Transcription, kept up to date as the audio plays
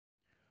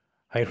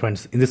Hi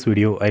friends, in this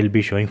video I'll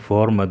be showing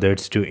 4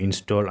 methods to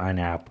install an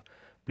app.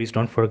 Please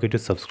don't forget to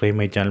subscribe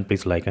my channel.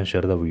 Please like and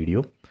share the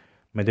video.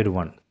 Method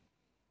 1.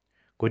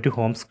 Go to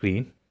home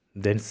screen,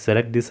 then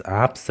select this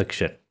app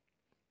section.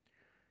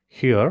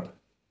 Here,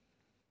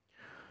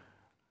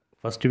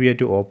 first we have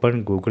to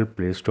open Google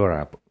Play Store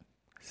app.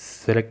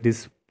 Select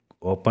this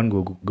open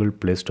Google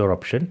Play Store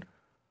option,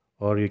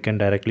 or you can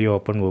directly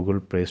open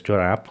Google Play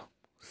Store app.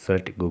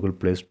 Select Google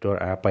Play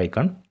Store app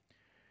icon.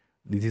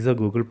 This is a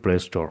Google Play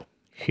Store.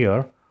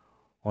 Here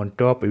on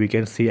top we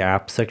can see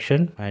app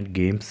section and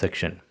games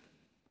section.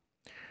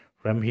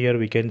 From here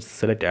we can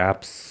select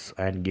apps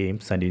and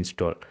games and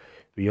install.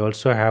 We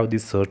also have the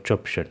search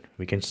option.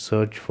 We can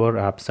search for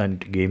apps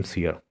and games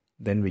here.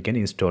 Then we can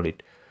install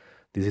it.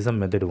 This is a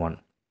method 1.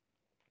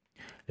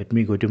 Let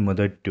me go to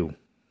method 2.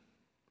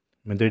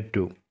 Method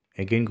 2.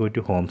 Again go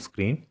to home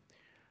screen.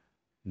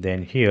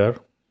 Then here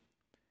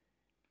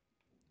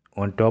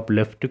on top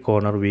left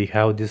corner we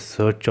have this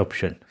search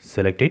option.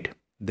 Select it.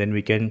 Then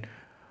we can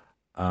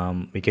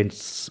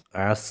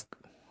ask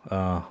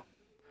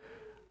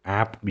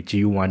app which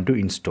you want to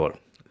install.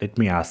 Let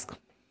me ask.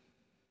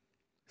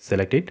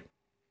 Select it.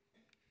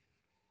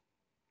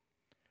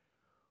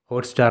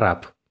 Hotstar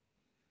app.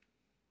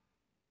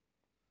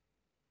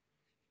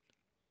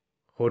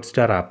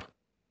 Hotstar app.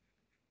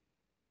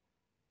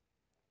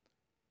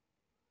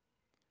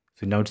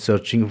 So now it's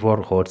searching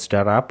for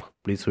Hotstar app.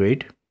 Please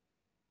wait.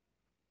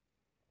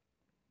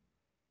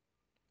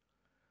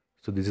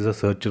 So this is a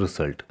search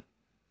result.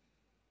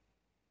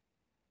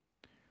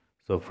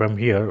 So from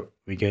here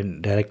we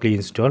can directly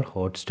install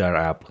Hotstar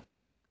app.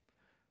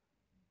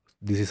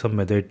 This is a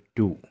method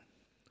 2.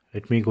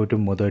 Let me go to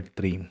method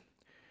 3.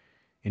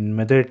 In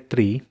method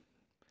 3,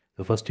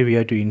 so first we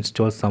have to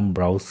install some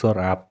browser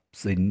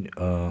apps in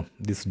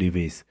this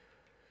device.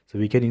 So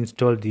we can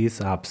install these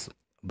apps.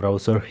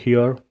 Browse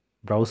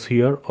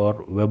here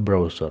or web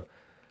browser.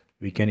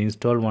 We can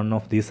install one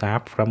of these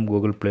apps from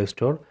Google Play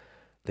Store.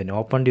 Then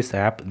open this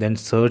app, then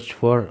search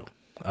for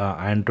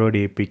Android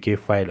APK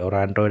file or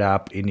Android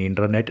app in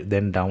internet,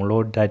 then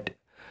download that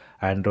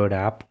Android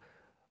app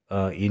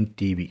in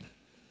TV.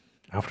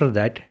 After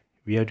that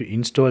we have to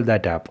install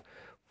that app.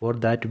 For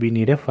that we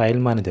need a file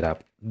manager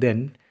app.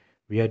 Then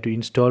we have to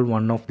install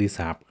one of these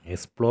app,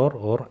 Explore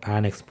or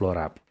an Explore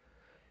app.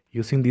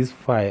 Using this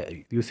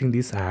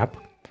app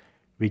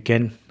we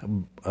can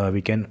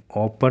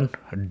open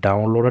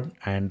downloaded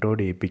Android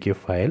APK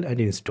file and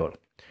install.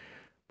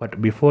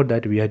 But before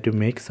that we have to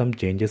make some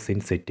changes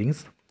in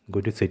settings. Go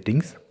to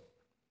settings,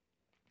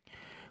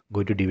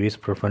 go to device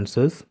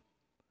preferences,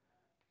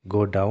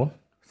 go down,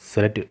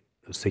 select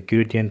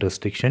security and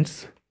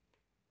restrictions,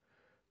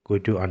 go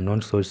to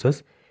unknown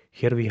sources.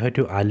 Here we have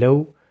to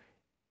allow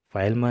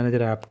file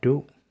manager app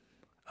to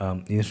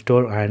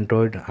install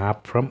Android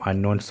app from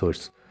unknown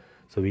source.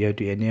 So we have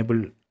to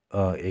enable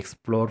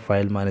Explore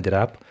file manager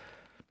app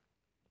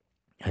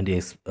and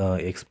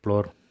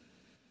Explore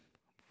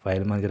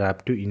file manager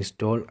app to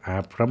install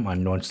app from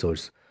unknown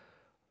source.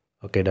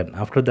 Okay, done.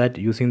 After that,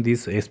 using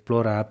these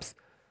Explore apps,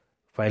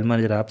 file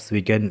manager apps,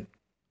 we can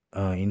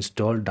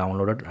install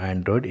downloaded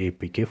Android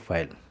APK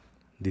file.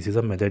 This is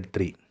a method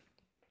 3.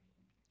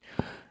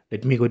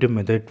 Let me go to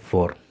method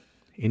 4.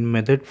 In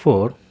method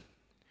 4,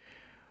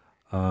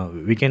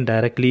 we can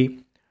directly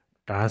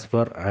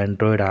transfer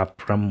Android app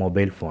from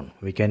mobile phone.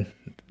 We can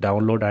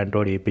download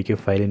Android APK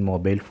file in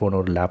mobile phone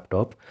or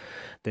laptop.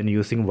 Then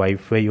using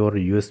Wi-Fi or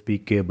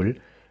USB cable,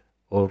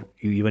 or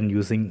even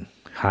using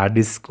hard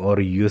disk or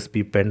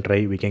USB pen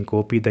drive, we can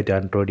copy that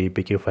Android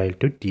APK file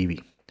to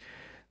TV.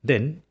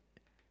 Then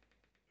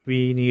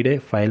we need a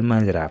file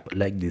manager app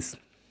like this.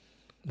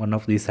 One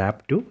of these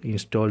app to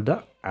install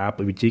the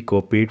app which is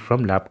copied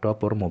from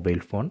laptop or mobile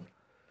phone.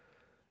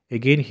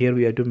 Again here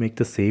we have to make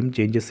the same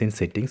changes in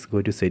settings.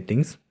 Go to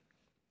settings,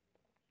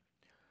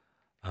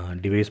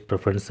 device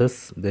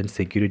preferences, then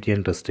security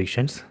and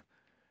restrictions,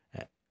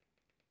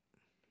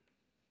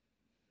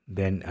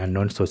 then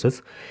unknown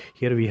sources.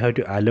 Here we have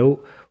to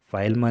allow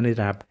file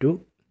manager app to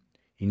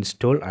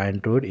install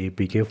Android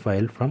APK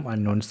file from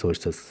unknown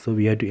sources. So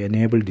we have to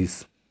enable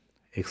this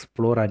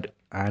Explore and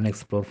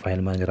Unexplore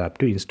file manager app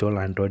to install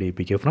Android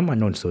APK from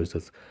unknown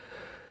sources.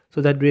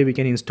 So that way we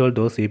can install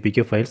those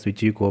APK files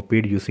which you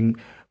copied using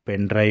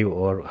pen drive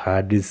or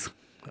hard disk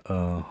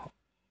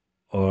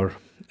or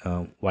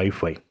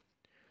Wi-Fi.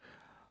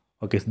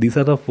 Okay, so these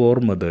are the 4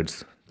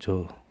 methods.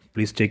 So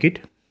please check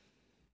it.